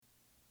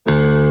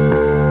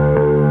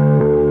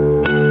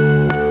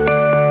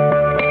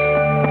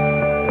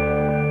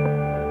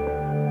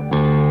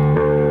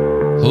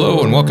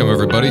and welcome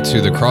everybody to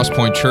the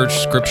Crosspoint Church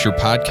Scripture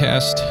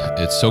Podcast.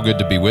 It's so good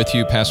to be with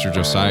you. Pastor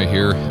Josiah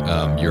here,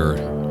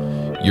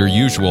 your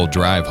usual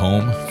drive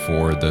home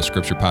for the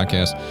Scripture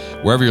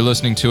Podcast. Wherever you're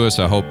listening to us,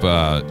 I hope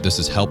this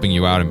is helping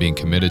you out and being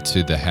committed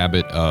to the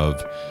habit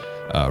of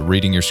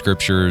reading your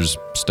scriptures,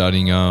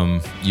 studying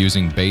them,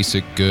 using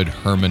basic good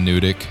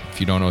hermeneutic. If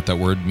you don't know what that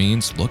word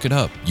means, look it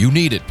up. You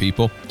need it,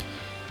 people.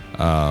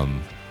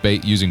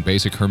 Using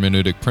basic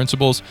hermeneutic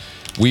principles.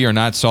 We are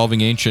not solving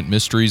ancient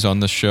mysteries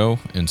on this show.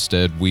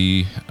 Instead,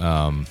 we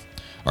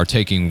are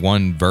taking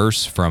one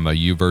verse from a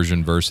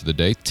YouVersion verse of the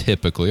day,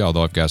 typically,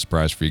 although I've got a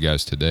surprise for you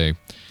guys today.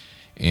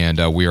 And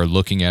we are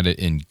looking at it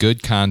in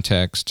good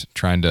context,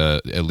 trying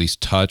to at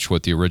least touch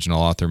what the original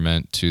author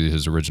meant to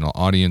his original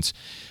audience,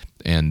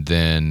 and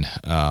then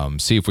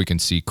see if we can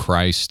see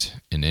Christ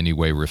in any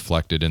way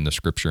reflected in the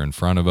scripture in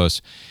front of us.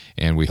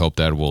 And we hope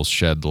that will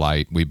shed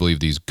light. We believe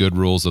these good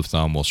rules of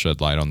thumb will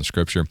shed light on the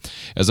scripture.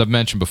 As I've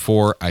mentioned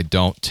before, I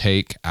don't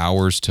take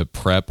hours to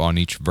prep on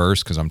each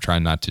verse because I'm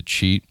trying not to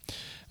cheat.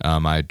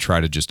 I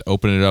try to just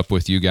open it up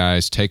with you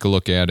guys, take a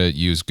look at it,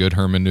 use good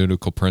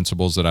hermeneutical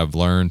principles that I've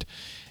learned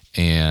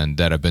and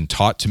that have been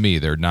taught to me.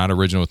 They're not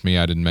original with me.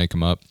 I didn't make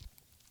them up.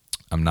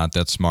 I'm not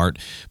that smart,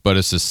 but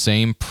it's the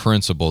same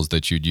principles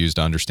that you'd use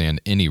to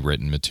understand any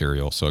written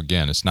material. So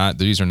again,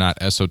 these are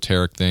not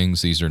esoteric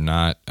things. These are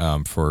not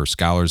for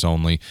scholars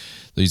only.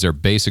 These are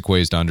basic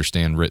ways to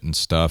understand written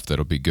stuff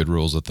that'll be good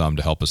rules of thumb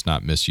to help us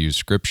not misuse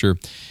Scripture.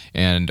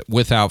 And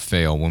without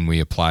fail, when we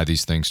apply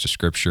these things to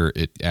Scripture,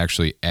 it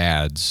actually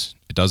adds.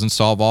 It doesn't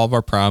solve all of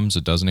our problems.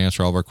 It doesn't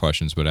answer all of our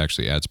questions, but it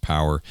actually adds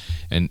power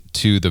and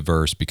to the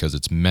verse because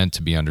it's meant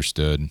to be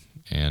understood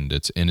and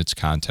it's in its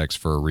context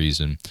for a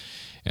reason.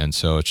 And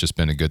so it's just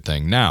been a good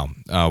thing. Now,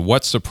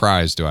 what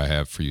surprise do I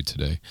have for you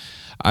today?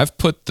 I've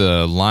put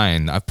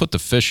the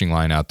fishing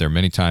line out there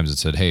many times and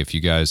said, hey, if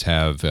you guys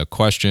have a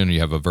question, or you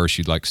have a verse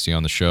you'd like to see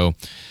on the show,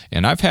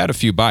 and I've had a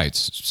few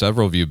bites.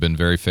 Several of you have been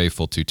very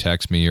faithful to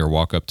text me or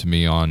walk up to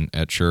me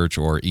at church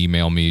or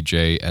email me,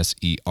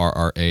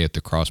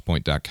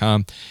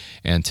 jserra@thecrosspoint.com,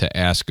 and to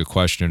ask a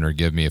question or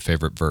give me a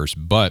favorite verse.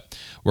 But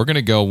we're going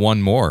to go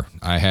one more.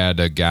 I had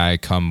a guy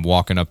come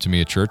walking up to me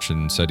at church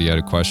and said he had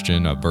a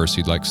question, a verse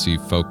he'd like to see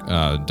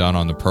done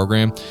on the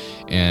program.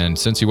 And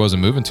since he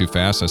wasn't moving too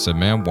fast, I said,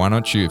 man, why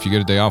don't you, if you get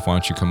a day off, why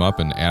don't you come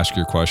up and ask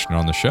your question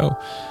on the show?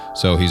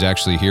 So he's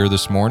actually here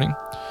this morning,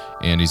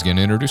 and he's going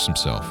to introduce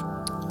himself.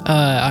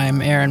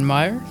 I'm Aaron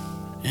Meyer,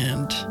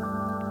 and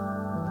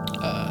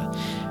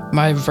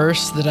my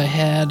verse that I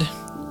had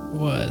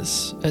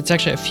it's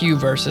actually a few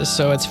verses,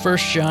 so it's 1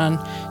 John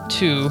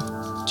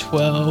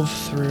 2:12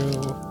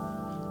 through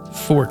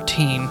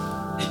 14.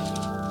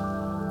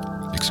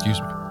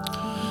 Excuse me.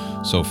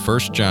 So 1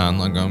 John,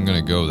 I'm going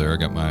to go there. I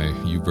got my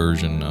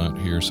YouVersion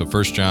here. So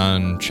 1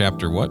 John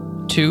chapter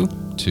what? 2.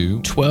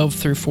 12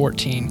 through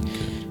 14. Okay.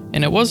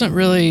 And it wasn't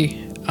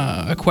really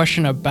a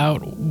question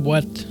about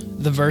what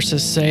the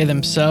verses say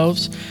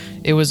themselves.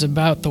 It was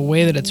about the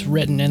way that it's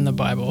written in the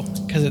Bible,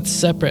 because it's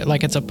separate,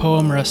 like it's a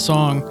poem or a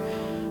song,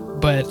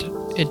 but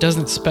it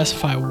doesn't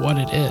specify what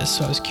it is.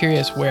 So I was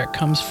curious where it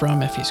comes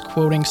from, if he's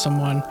quoting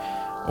someone,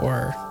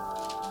 or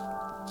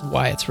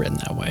why it's written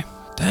that way.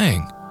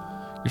 Dang.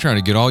 You're trying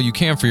to get all you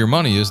can for your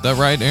money. Is that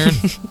right, Aaron?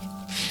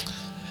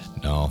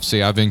 No.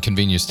 See, I've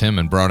inconvenienced him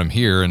and brought him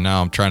here, and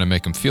now I'm trying to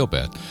make him feel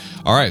bad.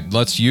 All right,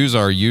 let's use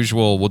our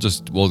usual,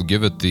 we'll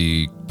give it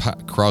the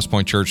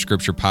Crosspoint Church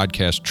Scripture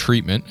Podcast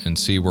treatment and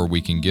see where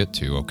we can get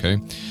to, okay?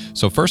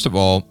 So first of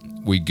all,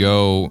 we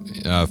go,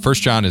 1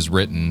 John is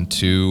written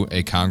to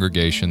a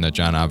congregation that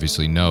John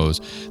obviously knows.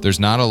 There's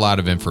not a lot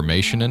of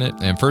information in it,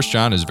 and 1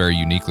 John is very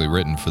uniquely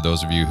written. For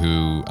those of you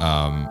who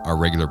are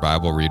regular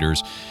Bible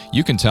readers,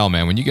 you can tell,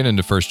 man, when you get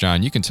into 1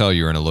 John, you can tell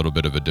you're in a little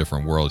bit of a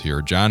different world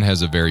here. John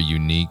has a very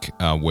unique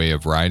way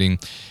of writing.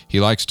 He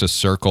likes to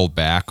circle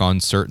back on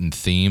certain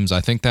themes.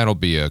 I think that'll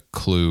be a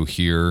clue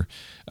here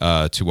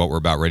to what we're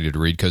about ready to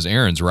read, because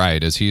Aaron's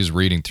right. As he's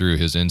reading through,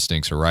 his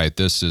instincts are right.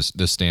 This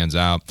stands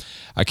out.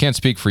 I can't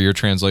speak for your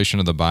translation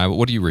of the Bible.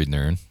 What are you reading,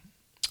 Aaron?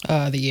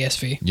 The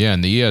ESV. Yeah,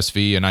 in the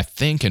ESV, and I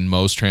think in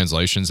most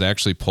translations, they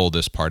actually pull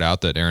this part out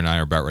that Aaron and I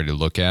are about ready to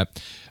look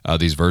at,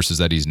 these verses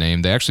that he's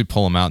named. They actually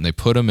pull them out, and they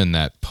put them in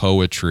that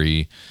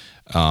poetry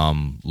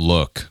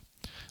look.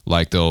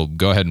 Like they'll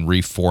go ahead and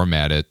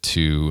reformat it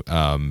to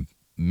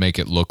make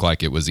it look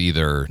like it was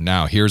either,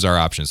 now here's our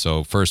option.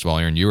 So first of all,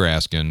 Aaron, you were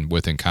asking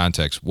within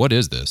context, what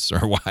is this,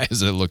 or why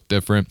does it look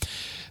different?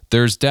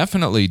 There's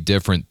definitely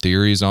different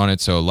theories on it.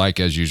 So like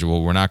as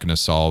usual, we're not going to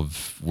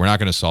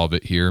solve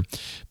it here,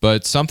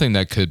 but something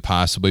that could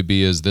possibly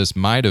be is this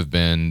might have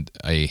been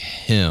a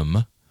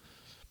hymn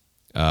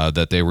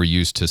that they were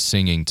used to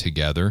singing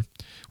together,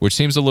 which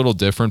seems a little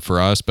different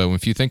for us. But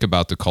if you think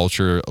about the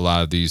culture a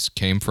lot of these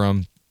came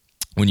from,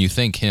 when you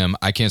think hymn,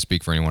 I can't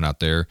speak for anyone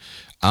out there.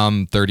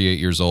 I'm 38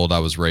 years old. I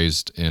was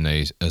raised in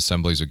a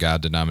Assemblies of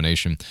God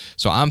denomination.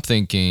 So I'm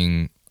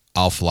thinking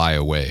I'll Fly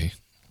Away,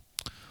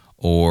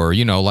 or,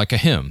 like a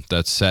hymn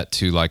that's set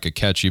to like a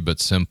catchy but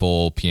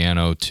simple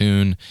piano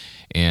tune,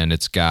 and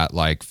it's got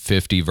like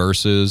 50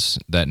 verses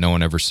that no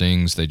one ever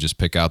sings. They just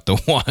pick out the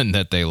one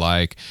that they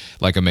like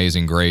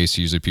Amazing Grace.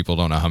 Usually people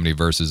don't know how many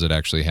verses it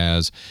actually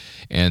has.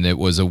 And it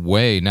was a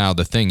way, now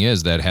the thing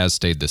is that has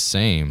stayed the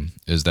same,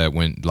 is that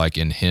when, like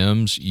in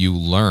hymns, you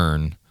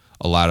learn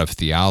a lot of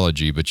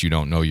theology, but you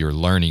don't know you're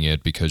learning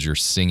it because you're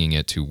singing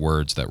it to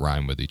words that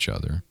rhyme with each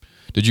other.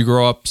 Did you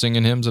grow up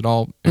singing hymns at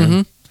all, Aaron?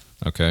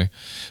 Mm-hmm. Okay.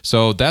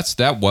 So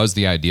that was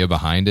the idea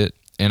behind it.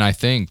 And I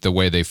think the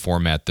way they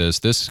format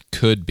this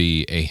could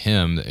be a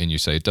hymn, and you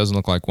say, it doesn't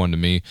look like one to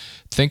me.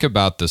 Think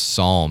about the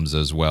Psalms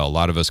as well. A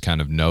lot of us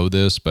kind of know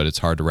this, but it's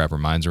hard to wrap our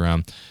minds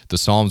around. The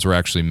Psalms were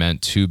actually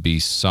meant to be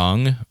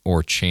sung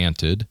or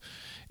chanted.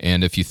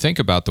 And if you think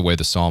about the way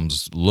the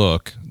Psalms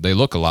look, they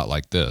look a lot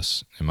like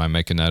this. Am I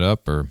making that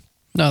up, or?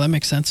 No, that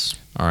makes sense.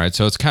 All right,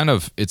 so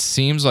it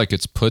seems like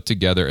it's put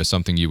together as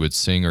something you would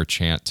sing or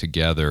chant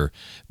together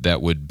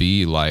that would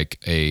be like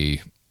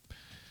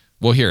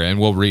well, here, and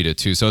we'll read it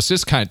too. So it's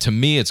just to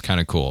me, it's kind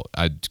of cool.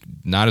 I'm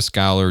not a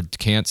scholar,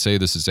 can't say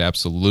this is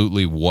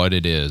absolutely what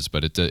it is,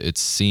 but it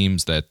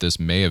seems that this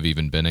may have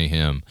even been a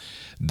hymn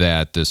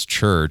that this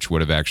church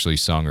would have actually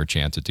sung or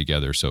chanted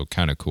together, so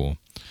kind of cool.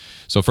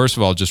 So first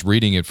of all, just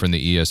reading it from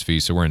the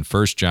ESV. So we're in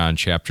 1 John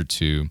chapter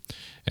 2,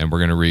 and we're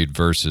going to read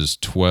verses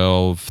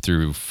 12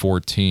 through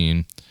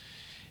 14,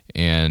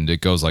 and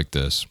it goes like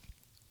this.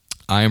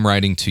 I am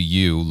writing to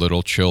you,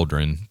 little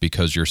children,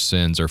 because your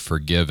sins are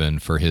forgiven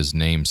for his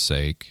name's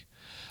sake.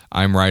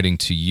 I am writing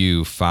to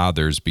you,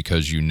 fathers,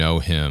 because you know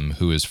him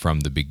who is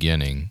from the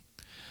beginning.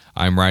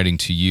 I am writing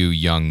to you,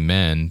 young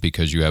men,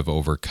 because you have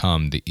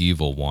overcome the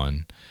evil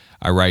one.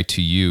 I write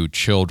to you,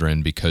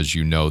 children, because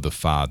you know the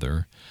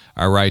Father.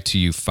 I write to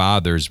you,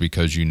 fathers,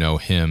 because you know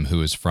him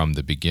who is from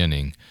the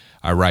beginning.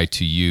 I write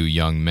to you,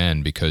 young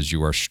men, because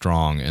you are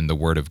strong, and the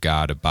word of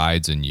God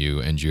abides in you,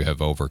 and you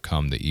have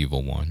overcome the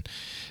evil one.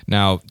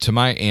 Now, to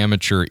my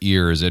amateur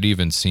ears, it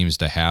even seems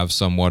to have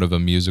somewhat of a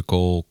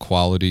musical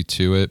quality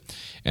to it,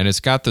 and it's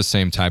got the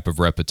same type of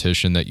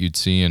repetition that you'd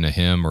see in a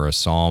hymn or a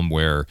psalm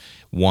where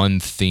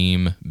one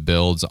theme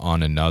builds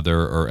on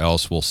another or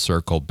else will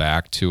circle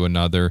back to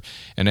another,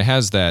 and it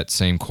has that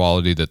same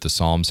quality that the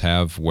psalms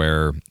have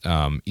where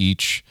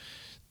each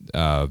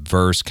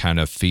verse kind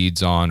of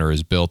feeds on or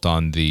is built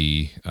on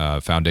the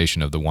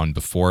foundation of the one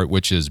before it,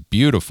 which is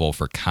beautiful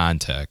for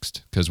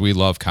context, because we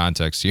love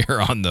context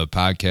here on the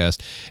podcast,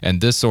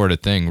 and this sort of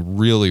thing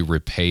really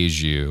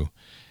repays you.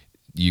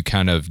 You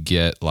kind of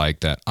get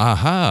like that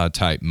aha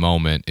type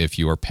moment if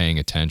you are paying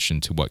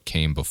attention to what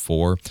came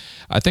before.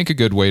 I think a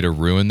good way to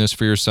ruin this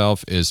for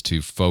yourself is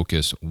to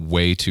focus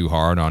way too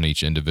hard on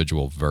each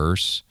individual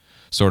verse,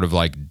 sort of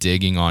like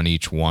digging on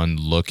each one,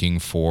 looking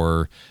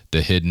for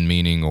the hidden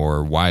meaning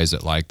or why is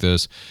it like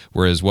this?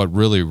 Whereas what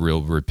really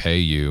will repay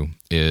you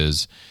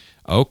is,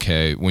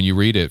 okay, when you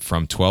read it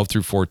from 12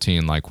 through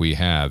 14 like we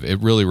have,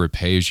 it really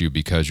repays you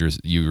because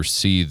you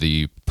see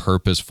the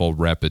purposeful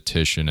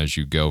repetition as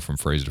you go from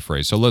phrase to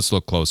phrase. So let's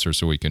look closer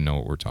so we can know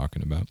what we're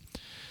talking about.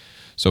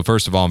 So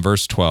first of all, in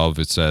verse 12,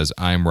 it says,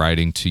 I am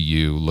writing to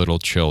you, little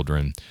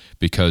children,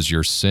 because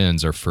your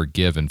sins are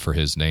forgiven for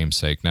his name's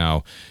sake.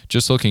 Now,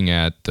 just looking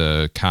at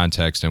the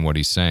context and what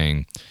he's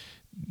saying,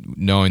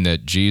 knowing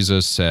that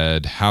Jesus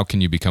said, how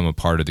can you become a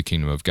part of the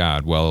kingdom of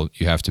God? Well,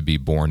 you have to be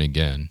born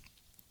again.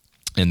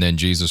 And then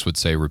Jesus would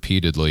say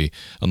repeatedly,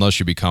 unless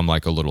you become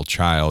like a little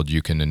child,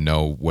 you can in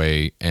no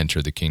way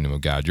enter the kingdom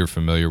of God. You're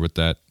familiar with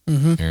that,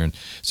 Aaron?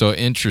 So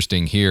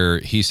interesting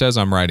here. He says,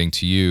 I'm writing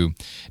to you.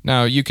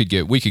 Now, we could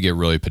get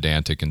really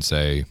pedantic and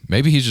say,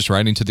 maybe he's just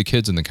writing to the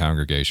kids in the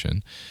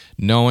congregation.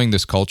 Knowing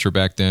this culture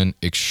back then,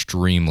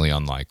 extremely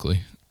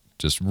unlikely.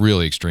 Just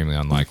really extremely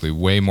unlikely,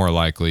 way more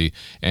likely.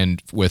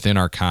 And within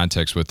our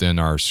context, within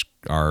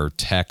our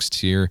text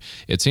here,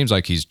 it seems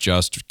like he's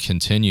just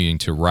continuing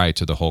to write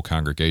to the whole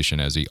congregation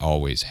as he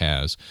always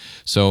has.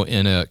 So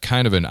in a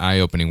kind of an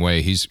eye-opening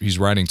way, he's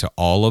writing to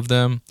all of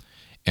them,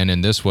 and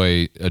in this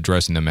way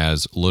addressing them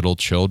as little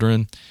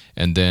children,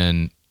 and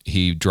then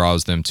he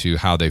draws them to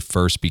how they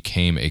first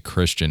became a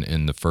Christian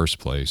in the first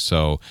place.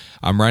 So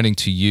I'm writing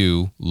to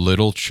you,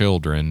 little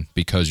children,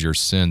 because your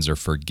sins are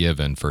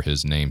forgiven for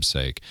his name's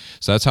sake.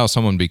 So that's how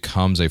someone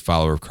becomes a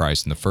follower of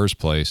Christ in the first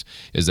place,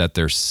 is that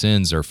their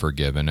sins are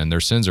forgiven, and their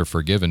sins are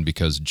forgiven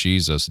because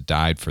Jesus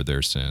died for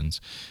their sins.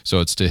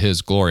 So it's to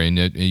his glory.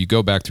 And you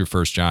go back through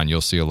 1 John,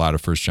 you'll see a lot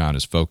of 1 John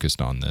is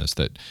focused on this,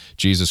 that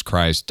Jesus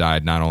Christ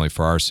died not only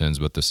for our sins,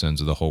 but the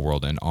sins of the whole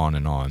world, and on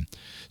and on.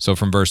 So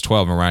from verse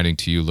 12, I'm writing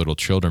to you, little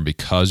children,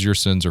 because your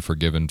sins are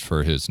forgiven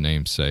for his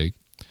name's sake.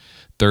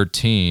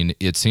 13,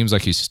 it seems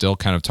like he's still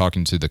kind of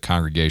talking to the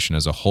congregation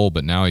as a whole,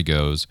 but now he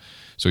goes,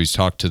 so he's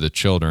talked to the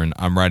children,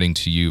 I'm writing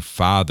to you,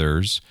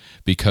 fathers,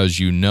 because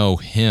you know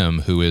him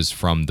who is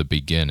from the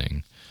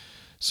beginning.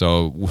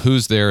 So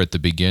who's there at the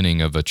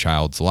beginning of a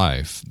child's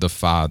life? The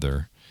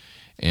father.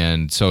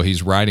 And so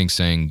he's writing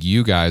saying,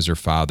 you guys are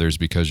fathers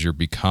because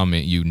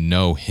you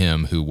know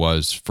him who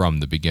was from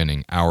the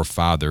beginning, our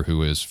Father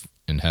who is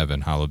in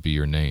heaven, hallowed be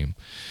your name.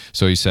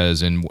 So he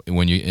says,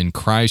 when you in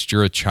Christ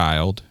you're a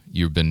child,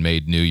 you've been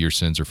made new, your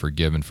sins are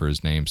forgiven for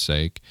his name's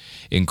sake.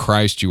 In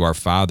Christ you are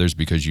fathers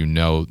because you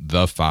know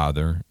the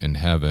Father in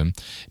heaven.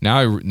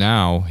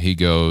 Now he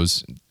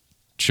goes,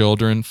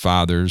 children,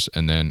 fathers,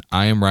 and then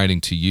I am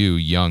writing to you,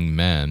 young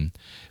men,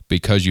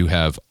 because you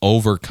have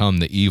overcome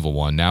the evil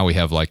one. Now we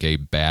have like a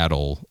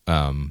battle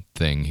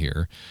thing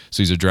here.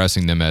 So he's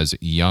addressing them as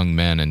young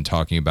men and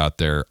talking about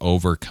their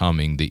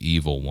overcoming the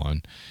evil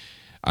one.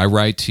 I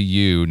write to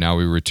you, now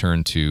we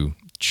return to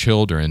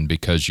children,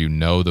 because you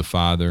know the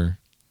Father.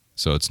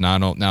 So it's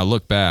not, now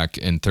look back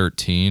in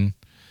 13.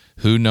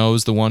 Who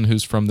knows the one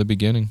who's from the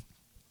beginning?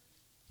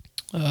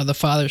 The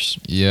fathers.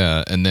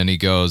 Yeah, and then he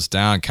goes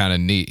down kind of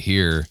neat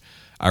here.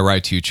 I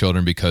write to you,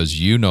 children, because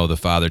you know the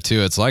Father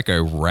too. It's like a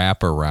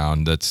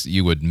wraparound that's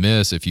you would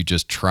miss if you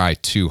just try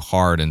too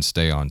hard and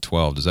stay on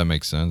 12. Does that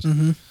make sense?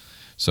 Mm-hmm.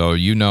 So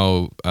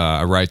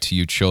I write to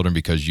you, children,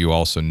 because you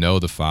also know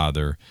the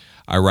Father.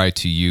 I write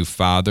to you,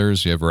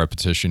 fathers. You have a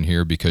repetition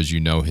here, because you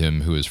know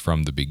him who is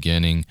from the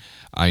beginning.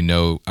 I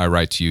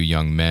write to you,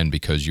 young men,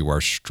 because you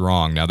are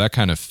strong. Now that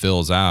kind of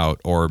fills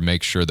out or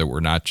makes sure that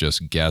we're not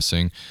just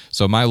guessing.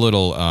 So my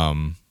little,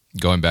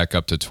 going back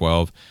up to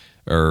 12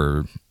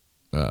 or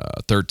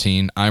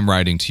 13, I'm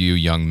writing to you,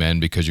 young men,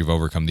 because you've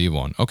overcome the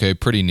evil one. Okay,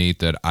 pretty neat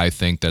that I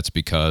think that's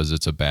because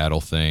it's a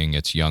battle thing.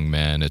 It's young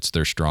men.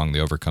 They're strong. They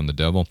overcome the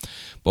devil.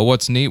 But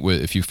what's neat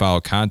if you follow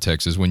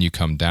context is when you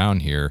come down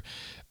here,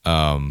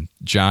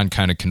 John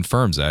kind of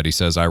confirms that. He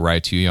says, I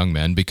write to you, young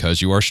men,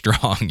 because you are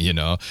strong,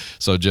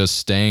 So just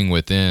staying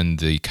within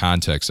the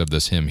context of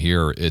this hymn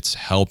here, it's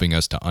helping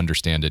us to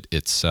understand it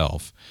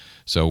itself.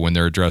 So when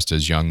they're addressed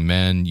as young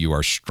men, you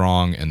are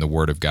strong and the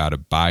word of God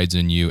abides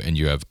in you and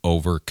you have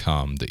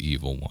overcome the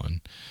evil one.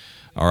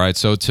 All right,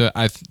 so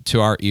to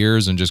our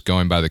ears and just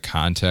going by the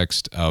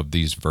context of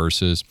these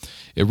verses,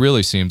 it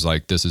really seems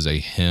like this is a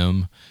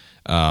hymn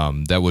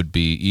that would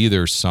be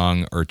either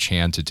sung or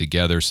chanted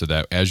together, so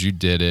that as you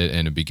did it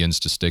and it begins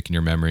to stick in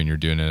your memory and you're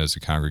doing it as a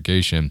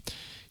congregation,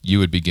 you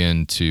would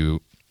begin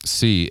to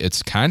see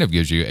it's kind of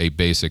gives you a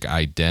basic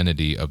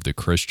identity of the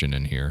Christian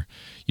in here.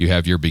 You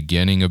have your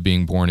beginning of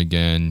being born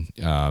again.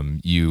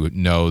 You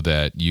know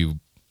that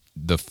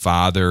the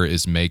Father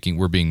is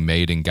we're being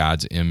made in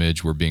God's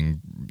image. We're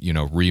being,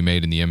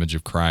 remade in the image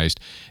of Christ,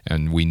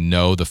 and we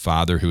know the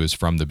Father who is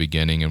from the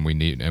beginning, and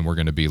we're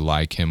going to be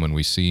like him when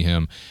we see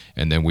him.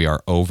 And then we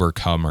are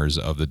overcomers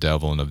of the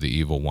devil and of the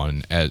evil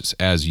one,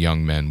 as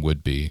young men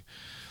would be.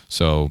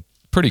 So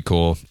pretty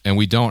cool. And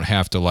we don't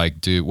have to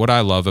do what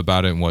I love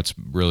about it, and what's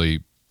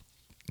really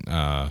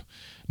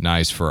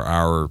nice for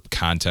our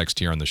context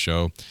here on the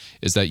show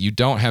is that you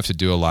don't have to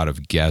do a lot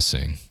of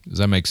guessing. Does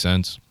that make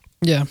sense?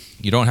 Yeah.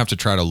 You don't have to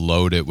try to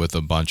load it with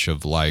a bunch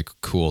of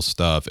cool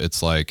stuff.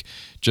 It's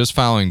just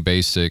following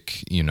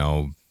basic,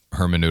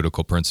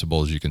 hermeneutical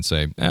principles. You can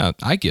say,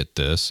 I get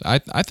this. I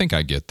think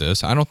I get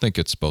this. I don't think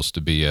it's supposed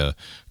to be a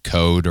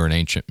code or an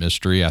ancient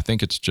mystery. I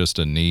think it's just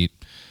a neat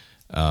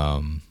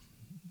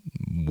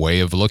way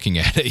of looking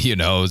at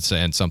it,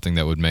 and something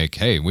that would make,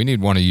 hey, we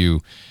need one of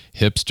you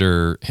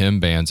hipster hymn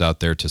bands out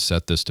there to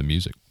set this to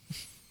music.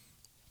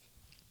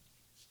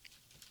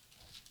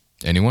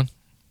 Anyone?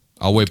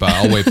 I'll wait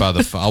by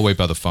the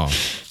phone.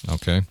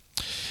 Okay.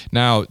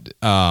 Now,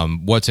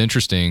 what's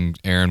interesting,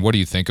 Aaron, what do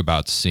you think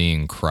about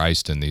seeing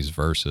Christ in these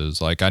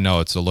verses? I know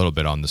it's a little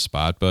bit on the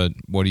spot, but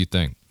what do you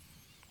think?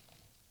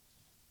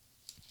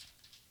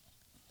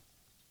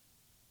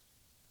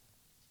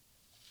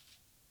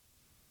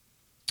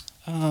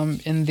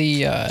 In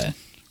the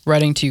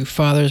writing to you,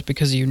 fathers,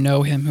 because you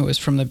know him who is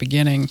from the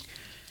beginning,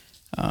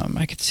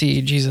 I could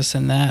see Jesus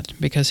in that,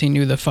 because he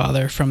knew the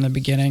Father from the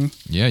beginning.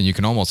 Yeah, you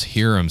can almost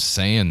hear him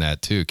saying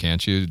that too,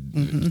 can't you?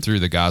 Mm-hmm. Through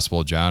the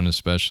Gospel of John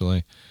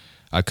especially.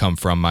 I come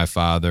from my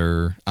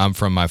Father. I'm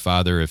from my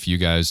Father. If you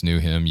guys knew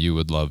him, you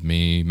would love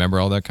me. Remember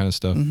all that kind of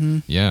stuff? Mm-hmm.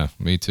 Yeah,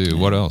 me too.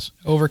 What else?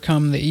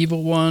 Overcome the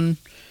evil one,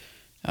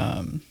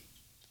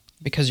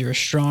 because you're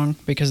strong,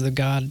 because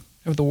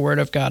the word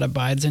of God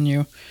abides in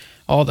you.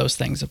 All those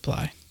things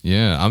apply.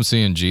 Yeah, I'm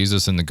seeing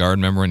Jesus in the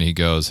garden. Remember when he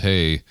goes,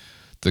 hey,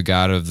 the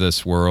God of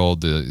this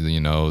world,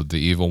 the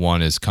evil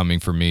one is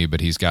coming for me,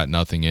 but he's got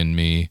nothing in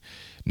me.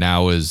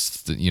 Now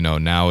is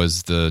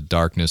the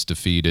darkness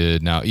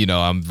defeated. Now,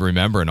 I'm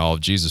remembering all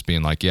of Jesus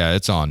being like, yeah,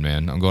 it's on,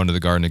 man. I'm going to the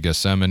Garden of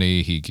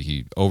Gethsemane.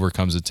 He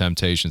overcomes the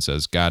temptation,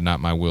 says, God, not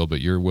my will, but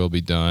your will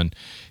be done.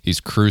 He's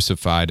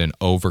crucified and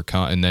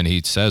overcome. And then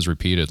he says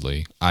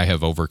repeatedly, I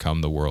have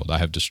overcome the world. I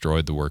have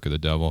destroyed the work of the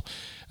devil.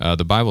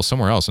 The Bible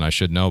somewhere else, and I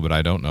should know, but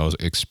I don't know,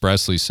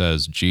 expressly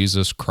says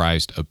Jesus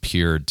Christ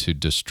appeared to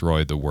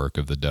destroy the work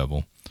of the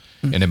devil.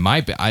 Mm-hmm. And it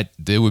might be,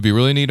 it would be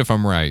really neat if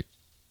I'm right.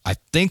 I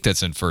think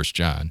that's in 1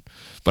 John,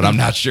 but I'm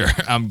not sure.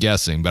 I'm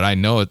guessing, but I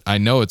know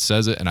it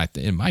says it, and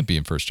it might be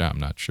in 1 John. I'm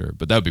not sure,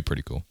 but that would be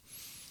pretty cool.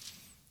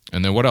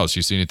 And then what else?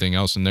 You see anything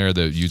else in there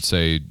that you'd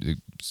say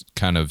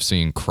kind of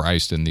seeing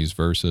Christ in these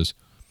verses?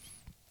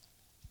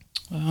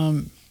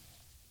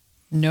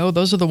 No,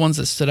 those are the ones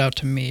that stood out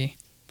to me.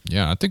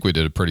 Yeah, I think we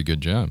did a pretty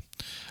good job.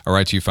 All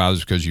right to you,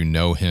 fathers, because you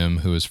know him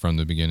who is from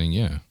the beginning.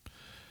 Yeah.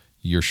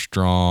 You're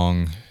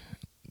strong.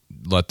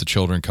 Let the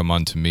children come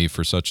unto me,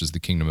 for such is the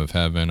kingdom of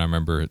heaven. I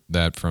remember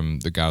that from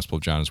the Gospel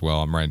of John as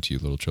well. I'm writing to you,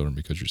 little children,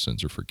 because your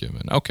sins are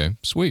forgiven. Okay,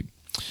 sweet.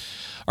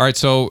 All right,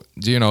 so,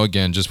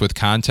 again, just with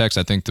context,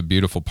 I think the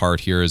beautiful part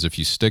here is if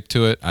you stick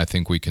to it, I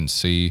think we can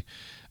see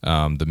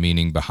the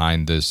meaning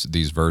behind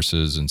these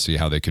verses and see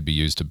how they could be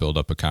used to build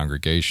up a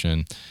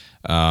congregation.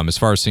 As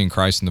far as seeing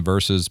Christ in the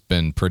verses,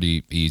 been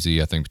pretty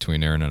easy. I think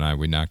between Aaron and I,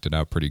 we knocked it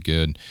out pretty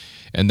good.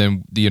 And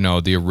then,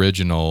 the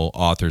original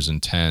author's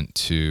intent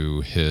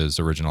to his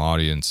original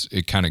audience,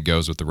 it kind of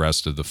goes with the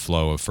rest of the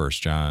flow of 1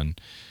 John.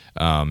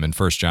 In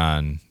 1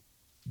 John,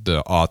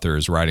 the author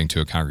is writing to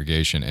a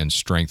congregation and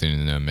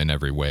strengthening them in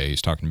every way.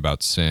 He's talking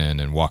about sin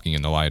and walking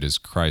in the light as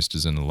Christ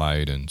is in the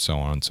light, and so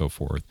on and so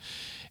forth,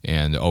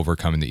 and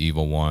overcoming the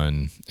evil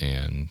one.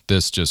 And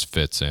this just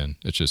fits in.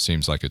 It just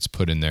seems like it's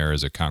put in there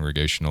as a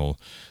congregational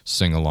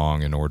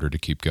sing-along in order to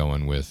keep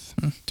going with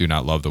do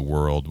not love the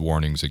world,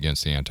 warnings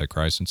against the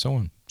Antichrist, and so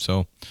on.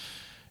 So,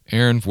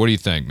 Aaron, what do you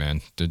think,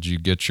 man? Did you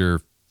get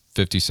your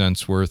 50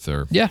 cents worth?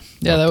 Or Yeah,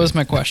 that was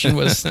my question,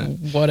 was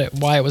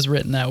why it was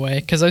written that way.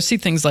 Because I see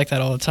things like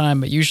that all the time,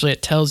 but usually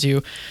it tells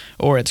you,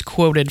 or it's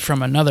quoted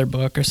from another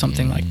book or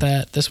something like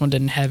that. This one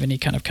didn't have any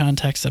kind of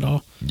context at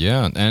all.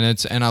 Yeah,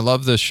 and I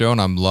love this show, and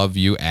I love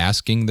you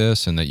asking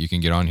this and that you can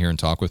get on here and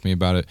talk with me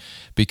about it,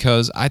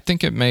 because I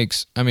think it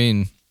makes,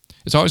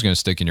 it's always going to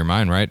stick in your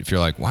mind, right? If you're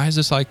like, why is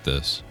this like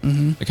this?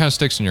 It kind of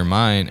sticks in your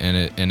mind,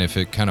 and if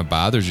it kind of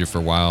bothers you for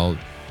a while,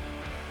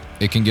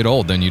 it can get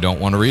old. Then you don't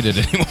want to read it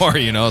anymore.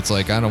 It's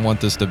like, I don't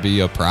want this to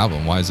be a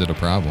problem. Why is it a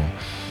problem?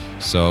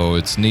 So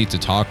it's neat to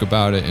talk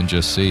about it and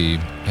just see,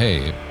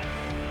 hey,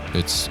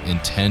 it's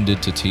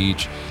intended to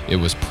teach. It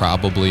was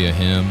probably a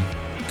hymn.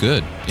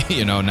 Good.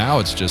 Now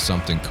it's just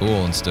something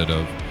cool instead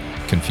of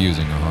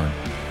confusing or hard.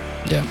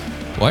 Yeah.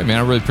 Well, man,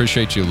 I really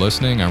appreciate you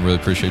listening. I really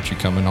appreciate you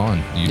coming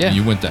on.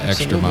 You went the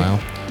extra mile.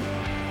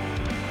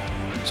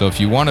 So if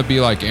you want to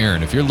be like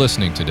Aaron, if you're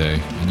listening today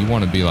and you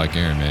want to be like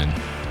Aaron, man,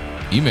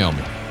 email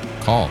me.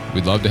 Call.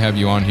 We'd love to have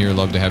you on here,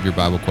 love to have your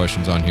Bible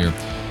questions on here,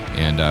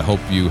 and I hope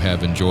you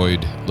have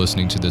enjoyed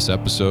listening to this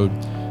episode,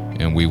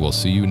 and we will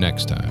see you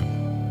next time.